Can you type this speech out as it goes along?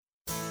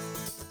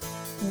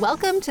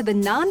Welcome to the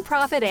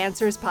Nonprofit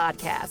Answers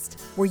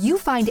Podcast, where you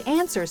find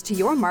answers to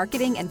your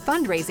marketing and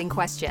fundraising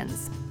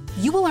questions.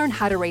 You will learn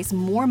how to raise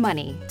more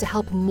money to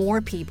help more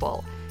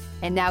people.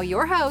 And now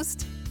your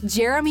host,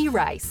 Jeremy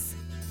Rice.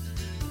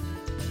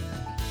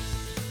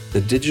 The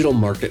digital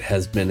market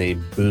has been a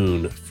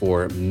boon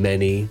for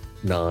many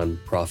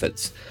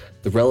nonprofits.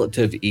 The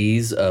relative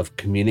ease of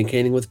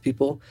communicating with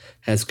people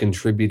has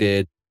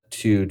contributed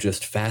to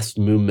just fast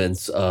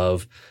movements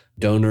of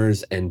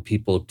donors and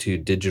people to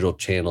digital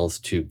channels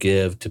to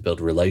give, to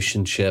build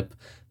relationship,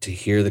 to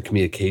hear the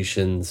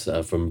communications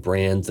from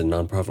brands and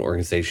nonprofit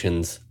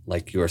organizations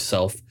like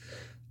yourself.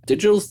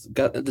 Digital's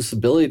got this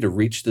ability to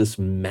reach this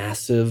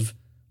massive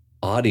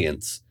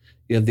audience.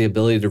 You have the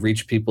ability to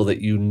reach people that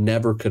you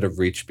never could have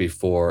reached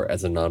before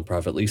as a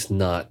nonprofit, at least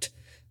not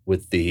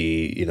with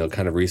the,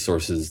 kind of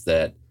resources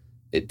that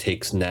it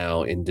takes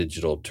now in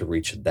digital to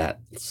reach that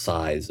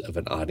size of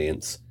an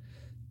audience.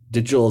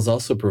 Digital has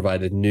also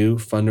provided new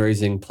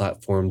fundraising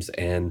platforms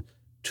and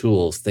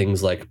tools,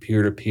 things like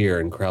peer-to-peer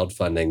and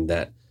crowdfunding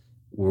that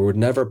were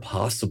never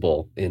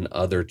possible in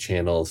other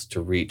channels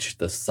to reach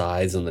the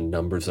size and the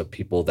numbers of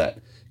people that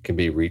can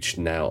be reached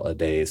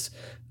nowadays.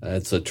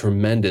 It's a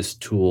tremendous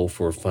tool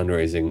for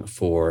fundraising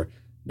for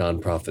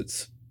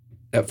nonprofits.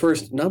 At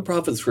first,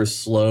 nonprofits were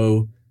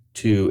slow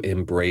to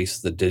embrace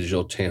the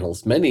digital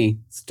channels. Many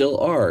still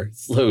are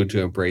slow to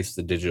embrace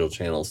the digital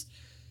channels.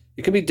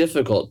 It can be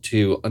difficult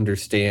to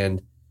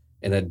understand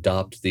and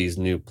adopt these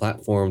new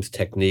platforms,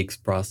 techniques,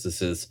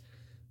 processes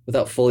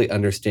without fully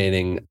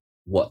understanding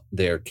what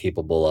they're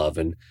capable of.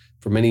 And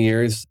for many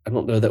years, I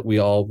don't know that we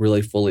all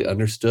really fully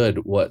understood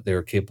what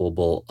they're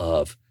capable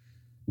of.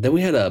 Then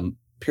we had a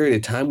period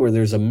of time where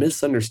there's a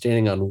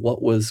misunderstanding on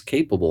what was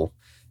capable,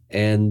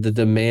 and the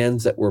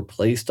demands that were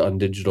placed on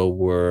digital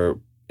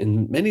were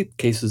in many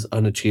cases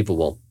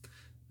unachievable.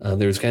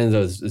 There was kind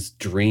of this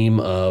dream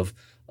of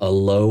a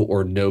low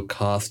or no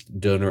cost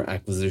donor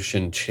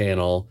acquisition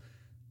channel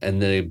and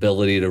the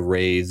ability to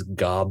raise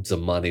gobs of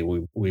money.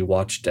 We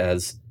watched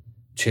as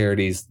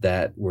charities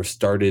that were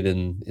started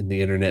in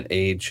the internet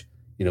age,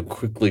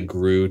 quickly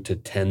grew to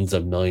tens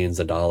of millions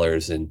of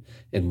dollars in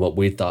what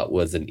we thought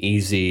was an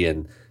easy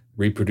and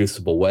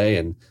reproducible way.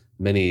 And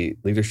many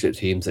leadership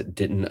teams that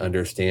didn't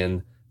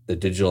understand the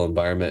digital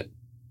environment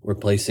were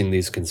placing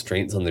these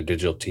constraints on their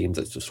digital teams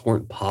that just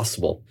weren't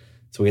possible.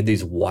 So we had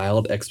these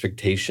wild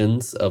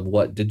expectations of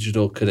what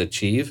digital could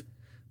achieve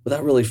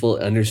without really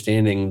fully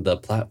understanding the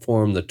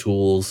platform, the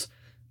tools,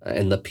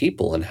 and the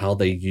people and how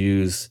they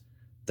use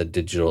the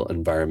digital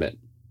environment.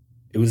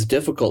 It was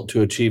difficult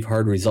to achieve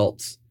hard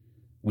results.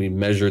 We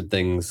measured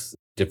things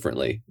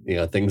differently.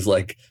 Things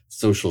like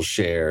social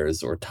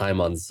shares or time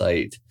on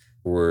site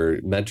were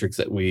metrics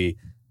that we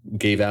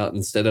gave out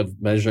instead of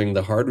measuring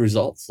the hard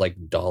results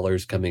like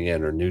dollars coming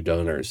in or new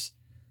donors.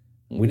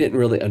 We didn't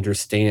really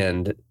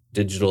understand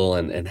digital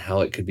and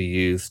how it could be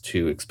used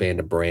to expand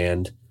a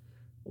brand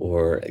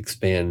or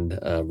expand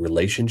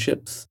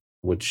relationships,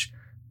 which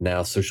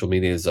now social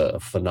media is a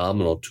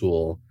phenomenal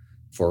tool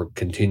for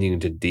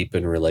continuing to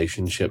deepen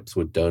relationships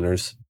with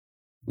donors.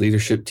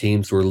 Leadership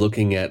teams were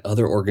looking at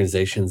other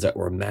organizations that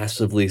were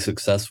massively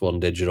successful in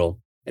digital.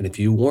 And if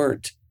you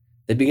weren't,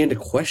 they began to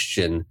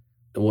question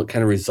what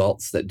kind of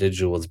results that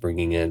digital was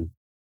bringing in.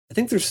 I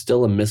think there's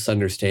still a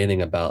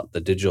misunderstanding about the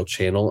digital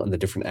channel and the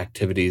different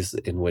activities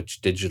in which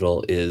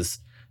digital is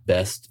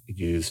best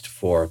used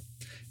for.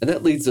 And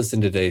that leads us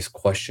into today's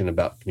question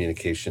about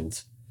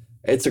communications.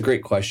 It's a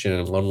great question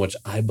and one which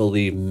I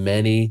believe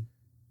many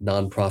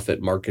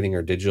nonprofit marketing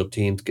or digital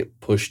teams get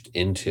pushed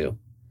into.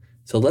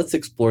 So let's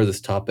explore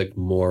this topic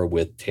more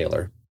with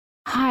Taylor.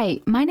 Hi,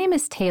 my name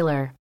is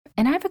Taylor,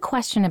 and I have a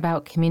question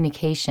about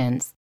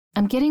communications.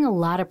 I'm getting a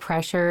lot of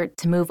pressure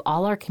to move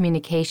all our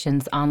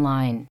communications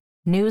online.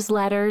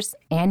 Newsletters,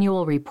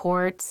 annual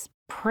reports,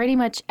 pretty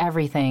much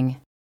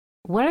everything.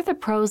 What are the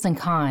pros and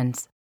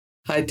cons?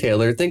 Hi,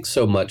 Taylor. Thanks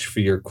so much for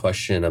your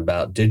question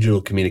about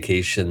digital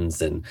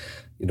communications and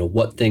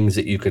what things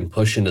that you can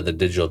push into the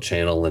digital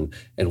channel and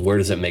where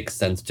does it make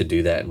sense to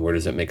do that and where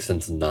does it make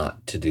sense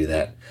not to do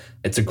that.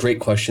 It's a great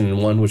question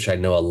and one which I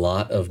know a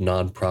lot of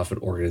nonprofit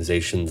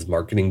organizations,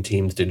 marketing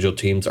teams, digital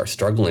teams are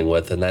struggling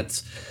with. And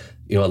that's,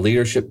 a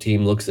leadership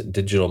team looks at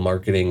digital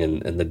marketing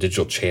and the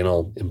digital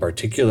channel in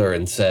particular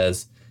and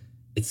says,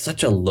 it's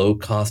such a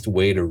low-cost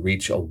way to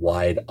reach a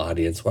wide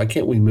audience. Why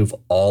can't we move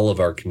all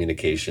of our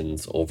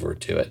communications over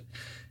to it?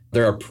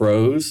 There are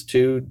pros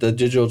to the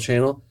digital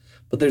channel,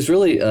 but there's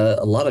really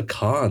a lot of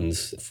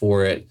cons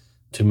for it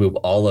to move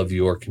all of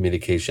your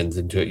communications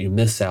into it. You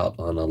miss out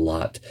on a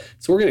lot.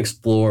 So we're going to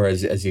explore,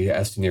 as you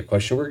asked in your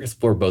question, we're going to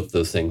explore both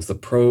those things, the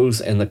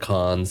pros and the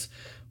cons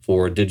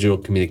for digital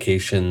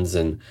communications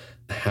and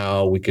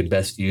how we could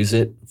best use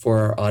it for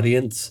our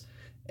audience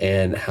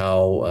and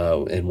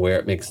how and where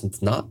it makes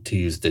sense not to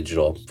use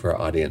digital for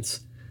our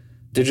audience.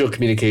 Digital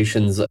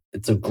communications,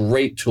 it's a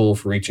great tool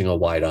for reaching a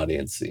wide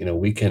audience.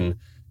 We can,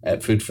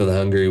 at Food for the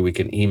Hungry, we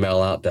can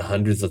email out to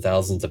hundreds of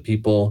thousands of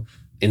people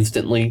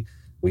instantly.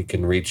 We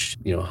can reach,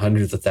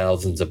 hundreds of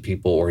thousands of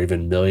people or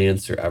even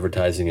millions through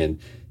advertising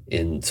in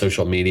in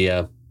social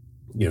media,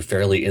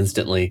 fairly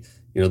instantly.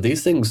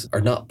 These things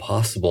are not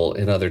possible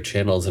in other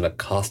channels in a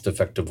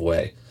cost-effective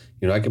way.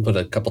 I can put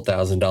a couple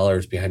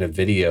 $1,000s behind a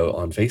video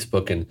on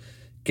Facebook and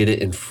get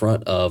it in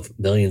front of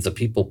millions of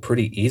people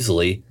pretty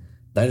easily.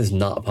 That is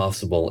not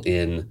possible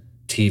in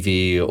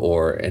TV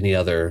or any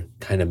other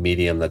kind of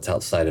medium that's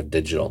outside of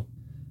digital.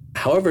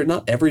 However,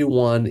 not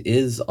everyone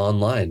is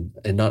online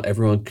and not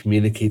everyone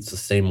communicates the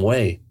same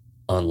way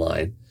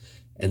online.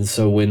 And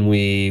so when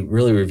we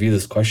really review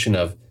this question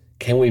of,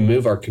 can we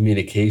move our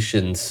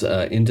communications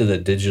into the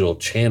digital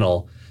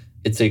channel?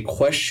 It's a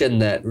question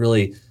that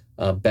really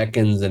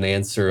beckons an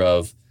answer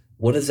of,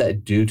 what does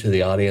that do to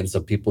the audience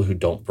of people who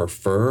don't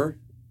prefer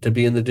to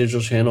be in the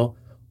digital channel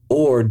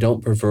or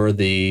don't prefer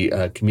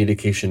the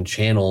communication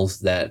channels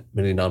that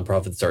many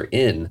nonprofits are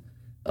in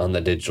on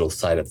the digital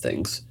side of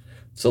things?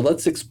 So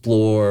let's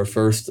explore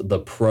first the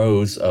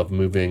pros of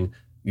moving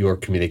your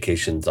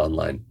communications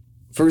online.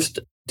 First,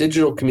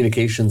 digital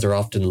communications are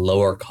often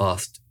lower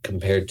cost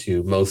compared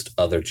to most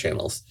other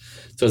channels.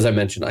 So as I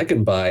mentioned, I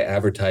can buy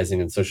advertising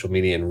in social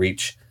media and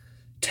reach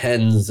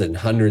tens and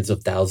hundreds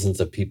of thousands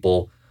of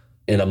people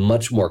in a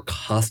much more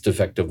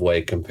cost-effective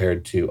way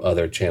compared to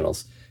other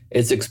channels.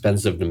 It's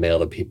expensive to mail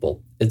to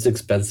people. It's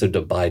expensive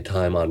to buy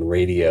time on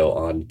radio,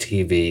 on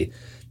TV.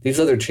 These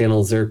other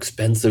channels, they're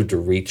expensive to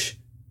reach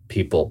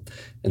people.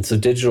 And so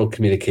digital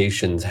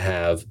communications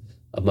have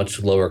a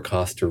much lower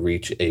cost to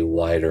reach a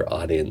wider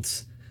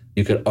audience.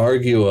 You could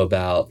argue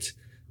about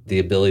the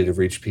ability to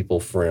reach people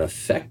for an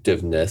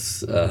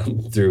effectiveness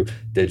through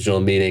digital,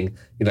 meaning,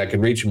 I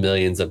can reach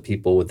millions of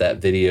people with that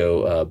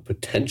video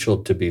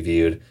potential to be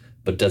viewed,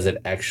 but does it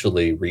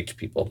actually reach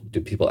people?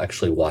 Do people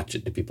actually watch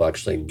it? Do people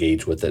actually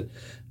engage with it?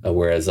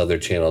 Whereas other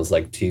channels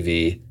like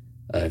TV,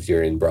 if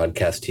you're in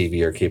broadcast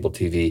TV or cable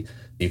TV,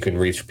 you can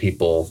reach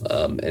people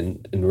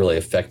and really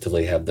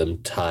effectively have them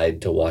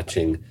tied to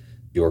watching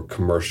your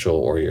commercial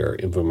or your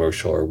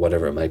infomercial or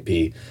whatever it might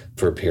be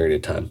for a period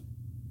of time.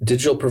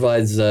 Digital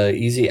provides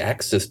easy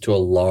access to a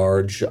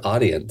large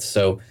audience.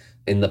 So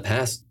in the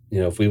past,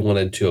 if we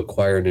wanted to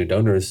acquire new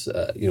donors,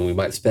 we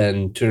might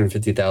spend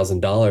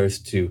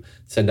 $250,000 to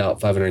send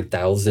out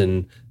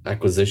 500,000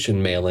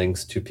 acquisition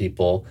mailings to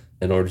people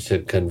in order to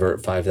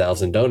convert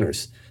 5,000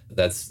 donors.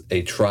 That's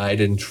a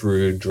tried and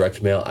true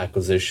direct mail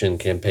acquisition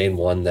campaign,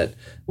 one that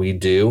we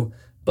do.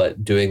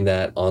 But doing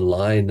that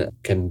online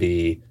can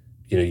be,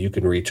 you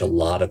can reach a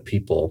lot of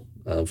people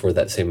for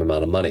that same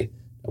amount of money.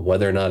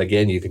 Whether or not,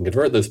 again, you can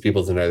convert those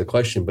people is another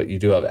question, but you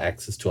do have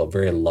access to a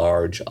very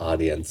large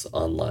audience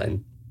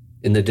online.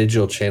 In the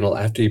digital channel,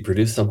 after you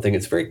produce something,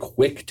 it's very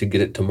quick to get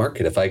it to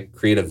market. If I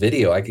create a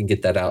video, I can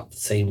get that out the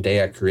same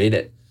day I create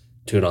it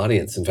to an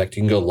audience. In fact,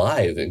 you can go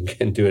live and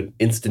can do it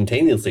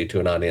instantaneously to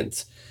an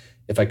audience.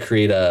 If I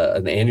create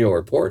an annual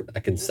report,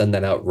 I can send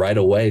that out right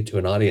away to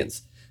an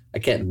audience. I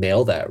can't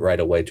mail that right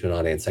away to an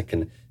audience. I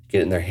can get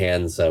it in their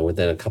hands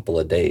within a couple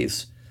of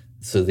days.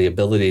 So the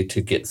ability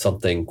to get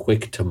something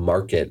quick to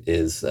market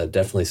is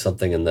definitely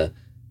something in the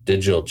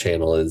digital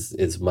channel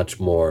is much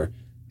more,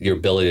 your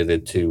ability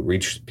to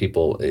reach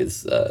people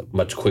is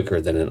much quicker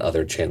than in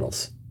other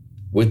channels.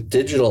 With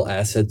digital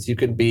assets, you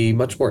can be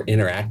much more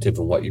interactive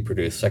in what you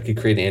produce. So I could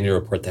create an annual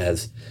report that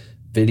has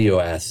video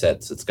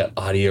assets, it's got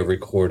audio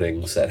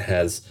recordings, that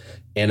has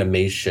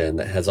animation,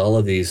 that has all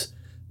of these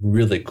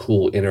really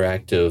cool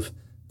interactive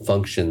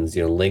functions,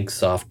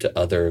 links off to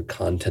other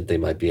content they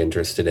might be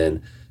interested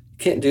in.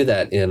 Can't do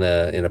that in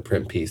a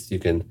print piece. You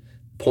can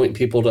point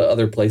people to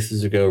other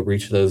places to go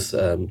reach those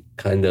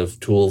kind of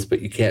tools,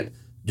 but you can't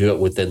do it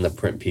within the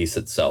print piece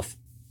itself.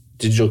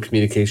 Digital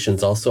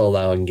communications also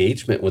allow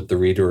engagement with the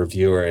reader or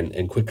viewer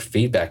and quick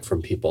feedback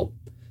from people.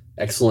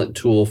 Excellent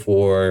tool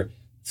for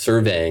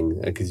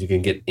surveying because you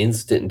can get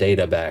instant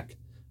data back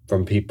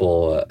from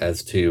people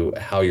as to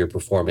how you're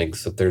performing.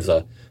 So if there's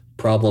a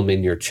problem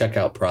in your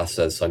checkout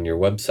process on your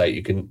website,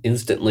 you can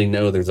instantly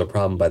know there's a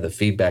problem by the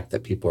feedback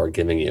that people are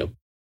giving you.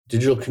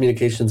 Digital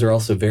communications are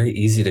also very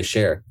easy to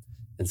share.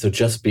 And so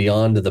just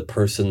beyond the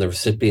person, the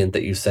recipient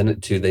that you send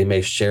it to, they may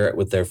share it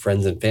with their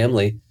friends and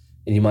family,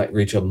 and you might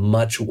reach a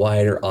much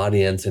wider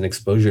audience and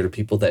exposure to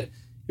people that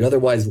you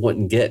otherwise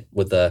wouldn't get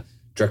with a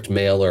direct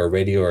mail or a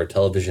radio or a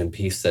television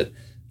piece that,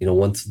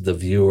 once the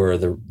viewer,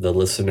 the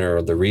listener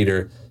or the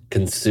reader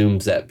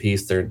consumes that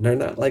piece, they're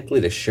not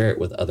likely to share it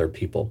with other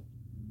people.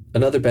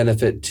 Another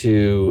benefit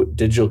to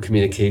digital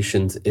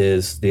communications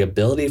is the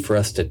ability for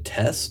us to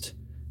test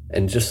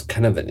and just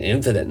kind of an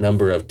infinite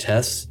number of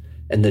tests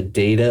and the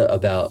data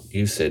about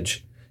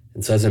usage.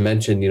 And so as I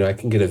mentioned, I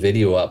can get a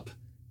video up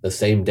the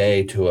same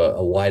day to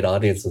a wide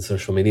audience on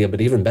social media,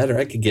 but even better,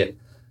 I could get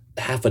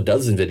half a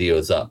dozen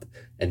videos up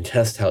and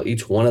test how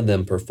each one of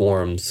them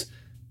performs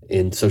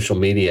in social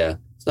media.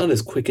 It's not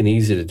as quick and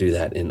easy to do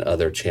that in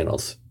other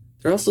channels.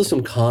 There are also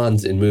some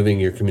cons in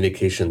moving your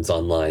communications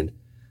online.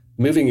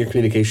 Moving your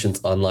communications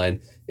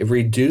online, it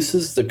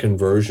reduces the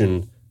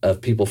conversion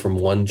of people from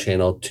one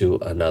channel to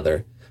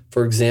another.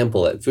 For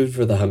example, at Food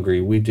for the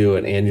Hungry, we do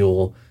an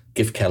annual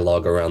gift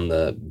catalog around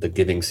the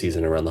giving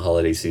season, around the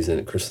holiday season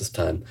at Christmas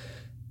time.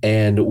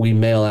 And we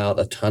mail out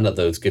a ton of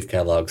those gift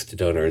catalogs to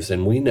donors.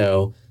 And we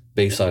know,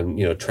 based on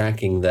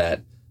tracking,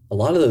 that a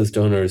lot of those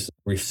donors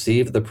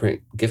receive the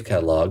print gift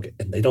catalog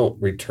and they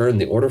don't return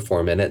the order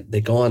form in it.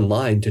 They go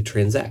online to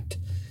transact.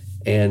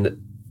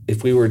 And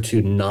if we were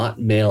to not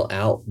mail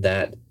out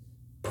that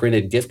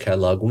printed gift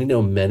catalog, we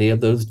know many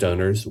of those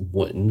donors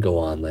wouldn't go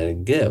online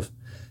and give.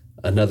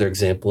 Another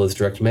example is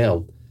direct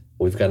mail.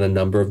 We've got a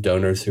number of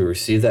donors who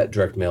receive that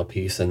direct mail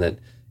piece, and that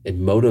it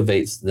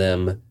motivates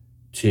them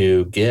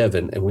to give.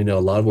 And we know a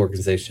lot of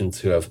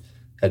organizations who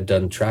had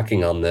done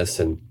tracking on this,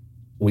 and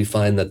we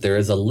find that there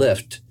is a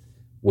lift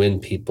when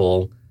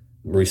people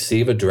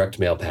receive a direct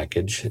mail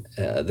package.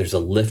 There's a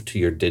lift to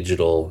your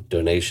digital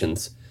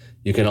donations.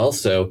 You can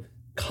also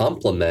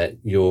complement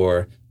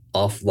your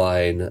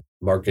offline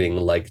marketing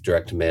like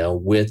direct mail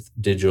with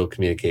digital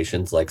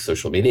communications like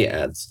social media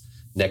ads.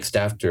 Next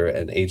After,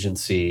 an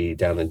agency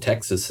down in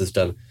Texas, has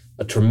done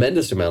a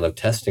tremendous amount of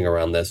testing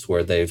around this,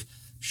 where they've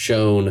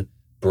shown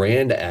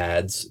brand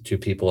ads to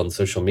people on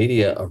social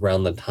media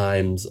around the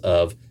times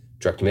of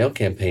direct mail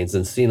campaigns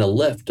and seen a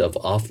lift of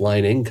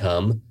offline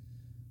income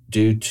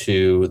due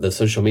to the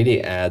social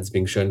media ads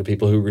being shown to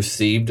people who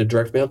received a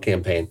direct mail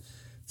campaign.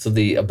 So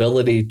the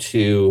ability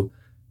to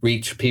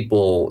reach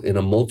people in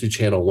a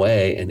multi-channel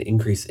way and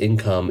increase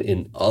income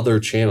in other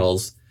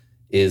channels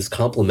is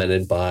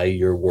complemented by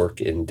your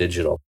work in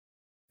digital.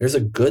 There's a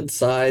good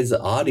size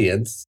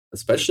audience,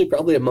 especially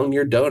probably among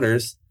your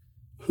donors,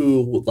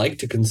 who like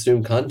to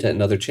consume content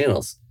in other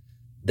channels.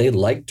 They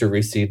like to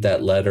receive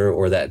that letter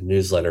or that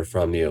newsletter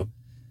from you.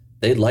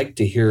 They like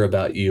to hear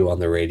about you on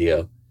the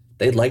radio.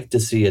 They like to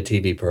see a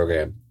TV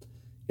program.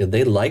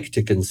 They like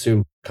to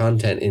consume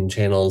content in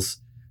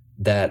channels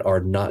that are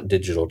not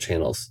digital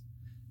channels.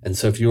 And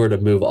so if you were to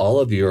move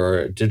all of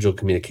your digital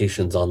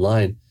communications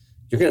online,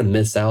 you're going to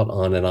miss out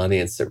on an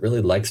audience that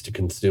really likes to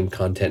consume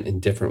content in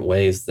different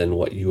ways than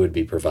what you would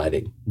be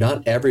providing.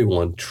 Not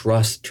everyone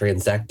trusts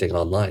transacting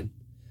online.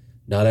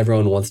 Not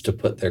everyone wants to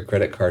put their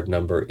credit card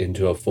number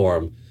into a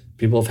form.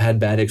 People have had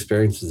bad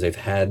experiences. They've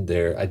had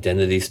their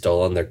identity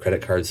stolen, their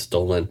credit cards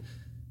stolen.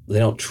 They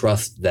don't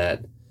trust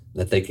that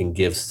they can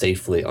give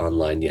safely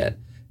online yet.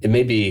 It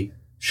may be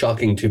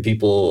shocking to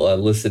people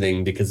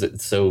listening because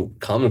it's so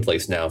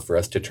commonplace now for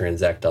us to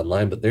transact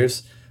online, but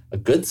there's a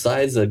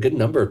good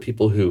number of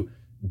people who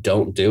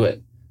don't do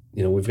it.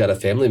 We've got a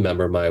family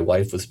member my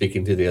wife was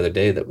speaking to the other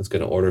day that was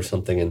going to order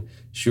something, and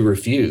she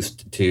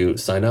refused to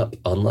sign up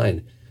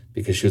online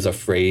because she was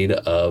afraid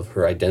of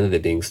her identity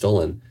being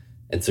stolen.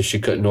 And so she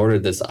couldn't order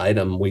this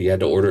item. We had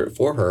to order it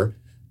for her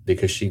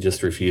because she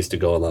just refused to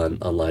go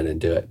online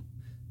and do it.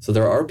 So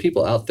there are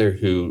people out there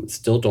who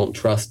still don't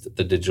trust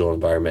the digital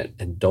environment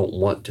and don't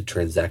want to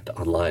transact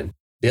online.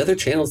 The other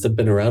channels have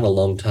been around a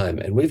long time,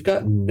 and we've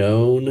got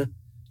known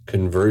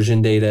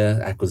conversion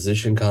data,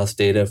 acquisition cost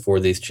data for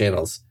these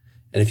channels.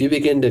 And if you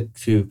begin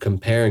to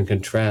compare and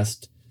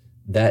contrast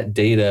that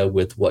data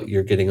with what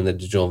you're getting in the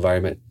digital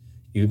environment,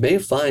 you may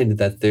find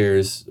that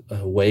there's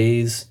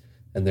ways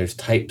and there's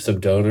types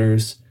of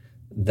donors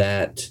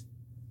that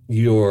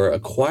you're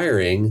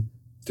acquiring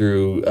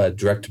through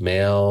direct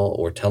mail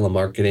or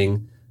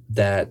telemarketing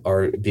that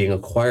are being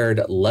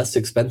acquired less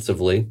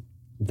expensively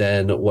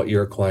than what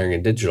you're acquiring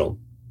in digital.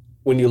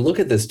 When you look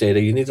at this data,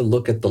 you need to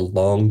look at the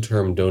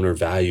long-term donor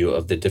value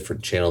of the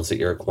different channels that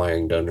you're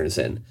acquiring donors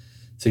in.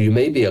 So you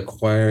may be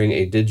acquiring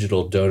a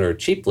digital donor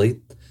cheaply,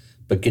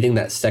 but getting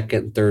that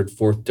second, third,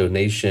 fourth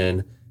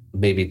donation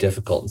may be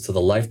difficult. And so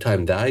the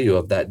lifetime value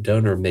of that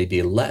donor may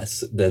be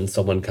less than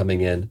someone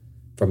coming in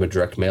from a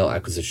direct mail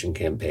acquisition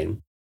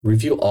campaign.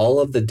 Review all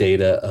of the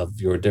data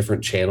of your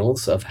different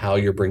channels of how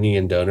you're bringing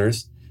in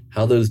donors,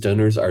 how those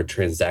donors are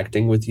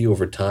transacting with you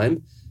over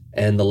time,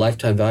 and the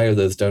lifetime value of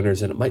those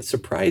donors. And it might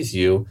surprise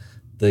you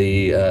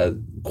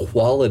the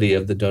quality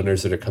of the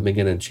donors that are coming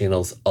in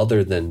channels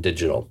other than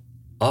digital.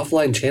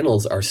 Offline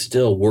channels are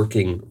still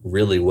working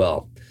really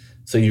well.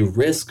 So you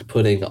risk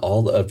putting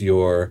all of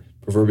your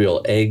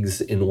proverbial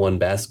eggs in one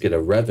basket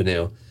of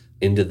revenue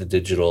into the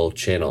digital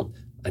channel.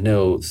 I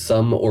know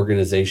some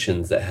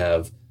organizations that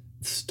have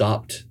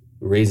stopped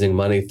raising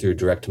money through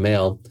direct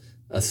mail,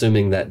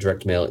 assuming that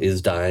direct mail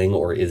is dying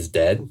or is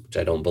dead, which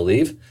I don't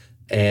believe.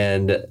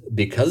 And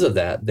because of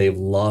that, they've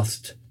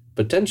lost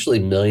potentially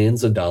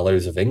millions of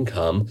dollars of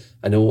income.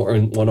 I know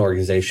one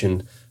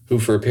organization who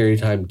for a period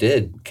of time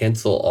did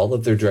cancel all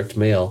of their direct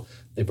mail.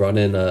 They brought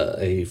in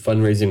a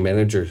fundraising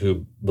manager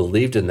who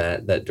believed in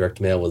that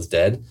direct mail was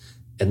dead,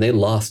 and they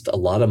lost a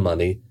lot of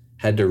money,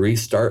 had to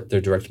restart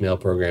their direct mail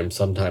program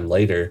sometime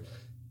later,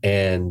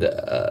 and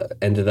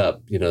ended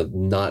up,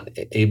 not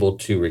able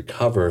to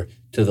recover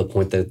to the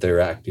point that they're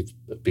at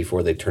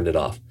before they turned it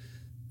off.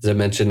 As I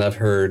mentioned, I've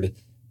heard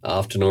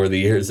often over the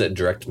years that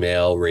direct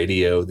mail,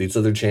 radio, these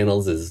other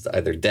channels is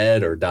either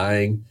dead or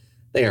dying.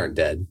 They aren't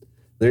dead.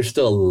 There's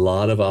still a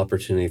lot of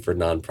opportunity for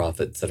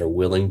nonprofits that are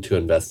willing to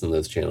invest in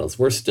those channels.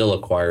 We're still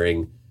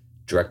acquiring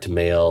direct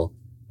mail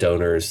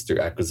donors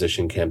through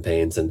acquisition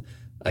campaigns. And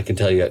I can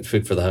tell you at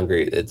Food for the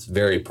Hungry, it's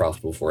very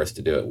profitable for us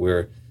to do it.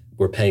 We're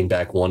paying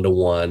back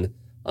 1-to-1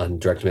 on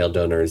direct mail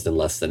donors in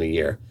less than a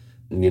year.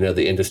 And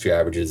the industry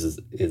averages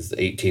is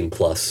 18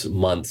 plus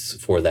months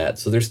for that.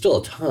 So there's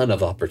still a ton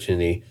of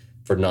opportunity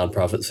for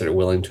nonprofits that are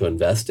willing to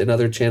invest in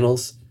other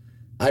channels.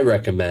 I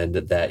recommend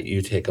that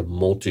you take a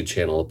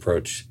multi-channel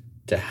approach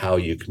to how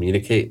you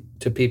communicate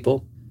to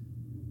people.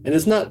 And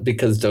it's not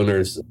because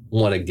donors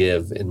want to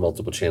give in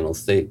multiple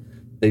channels. They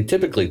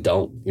typically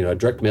don't. A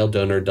direct mail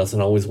donor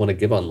doesn't always want to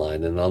give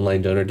online, and an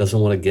online donor doesn't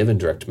want to give in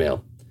direct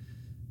mail.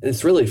 And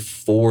it's really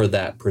for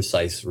that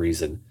precise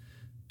reason.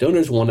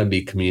 Donors want to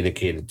be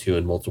communicated to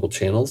in multiple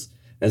channels.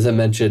 As I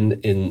mentioned,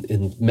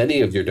 in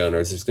many of your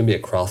donors, there's going to be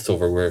a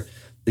crossover where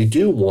they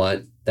do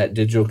want that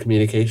digital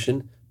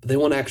communication, but they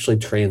want to actually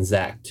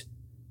transact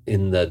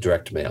in the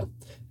direct mail.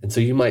 And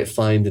so you might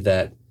find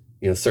that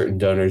certain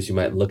donors, you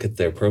might look at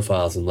their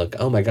profiles and look,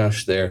 oh my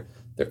gosh, they're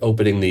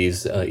opening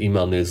these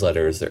email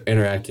newsletters, they're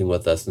interacting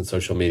with us in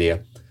social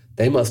media.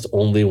 They must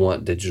only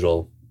want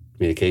digital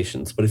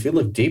communications. But if you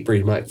look deeper,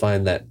 you might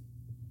find that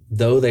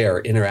though they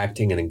are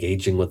interacting and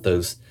engaging with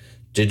those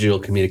digital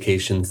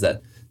communications,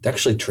 that they're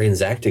actually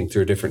transacting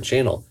through a different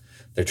channel.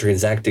 They're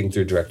transacting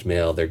through direct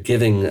mail. They're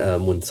giving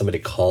when somebody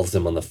calls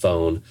them on the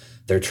phone.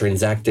 They're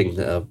transacting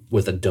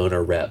with a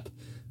donor rep.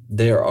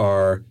 There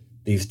are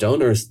these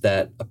donors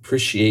that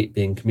appreciate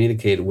being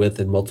communicated with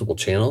in multiple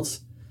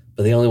channels,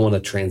 but they only want to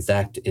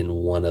transact in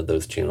one of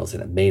those channels,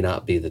 and it may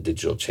not be the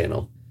digital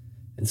channel.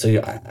 And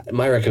so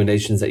my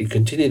recommendation is that you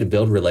continue to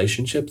build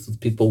relationships with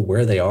people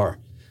where they are.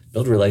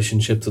 Build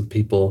relationships with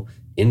people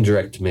in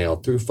direct mail,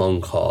 through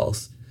phone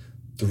calls,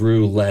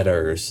 through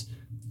letters,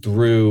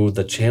 through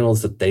the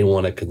channels that they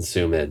want to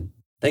consume in.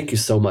 Thank you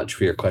so much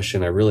for your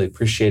question. I really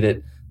appreciate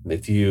it.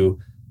 If you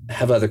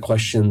have other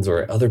questions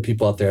or other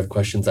people out there have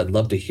questions, I'd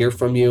love to hear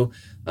from you.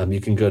 You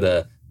can go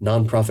to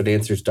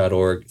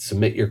nonprofitanswers.org,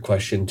 submit your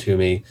question to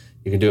me.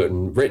 You can do it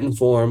in written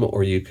form,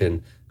 or you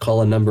can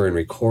call a number and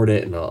record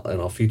it, and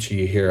I'll feature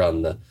you here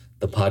on the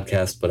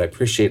podcast. But I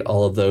appreciate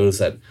all of those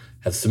that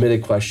have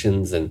submitted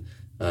questions, and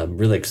I'm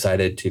really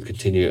excited to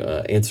continue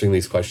answering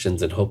these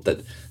questions, and hope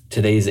that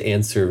today's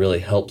answer really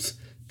helps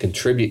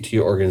contribute to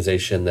your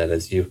organization, that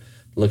as you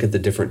look at the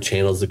different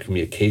channels of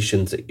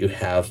communications that you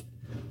have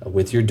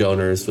with your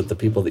donors, with the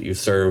people that you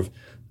serve,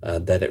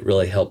 that it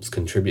really helps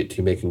contribute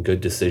to making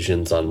good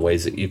decisions on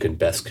ways that you can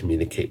best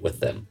communicate with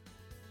them.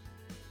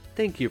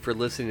 Thank you for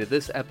listening to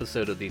this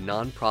episode of the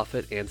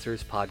Nonprofit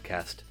Answers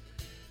podcast.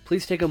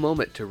 Please take a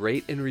moment to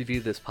rate and review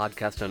this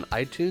podcast on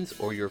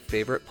iTunes or your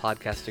favorite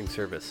podcasting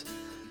service.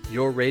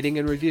 Your rating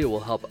and review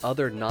will help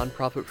other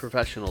nonprofit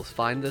professionals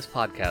find this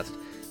podcast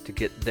to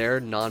get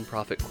their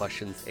nonprofit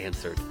questions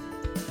answered.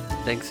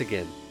 Thanks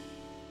again.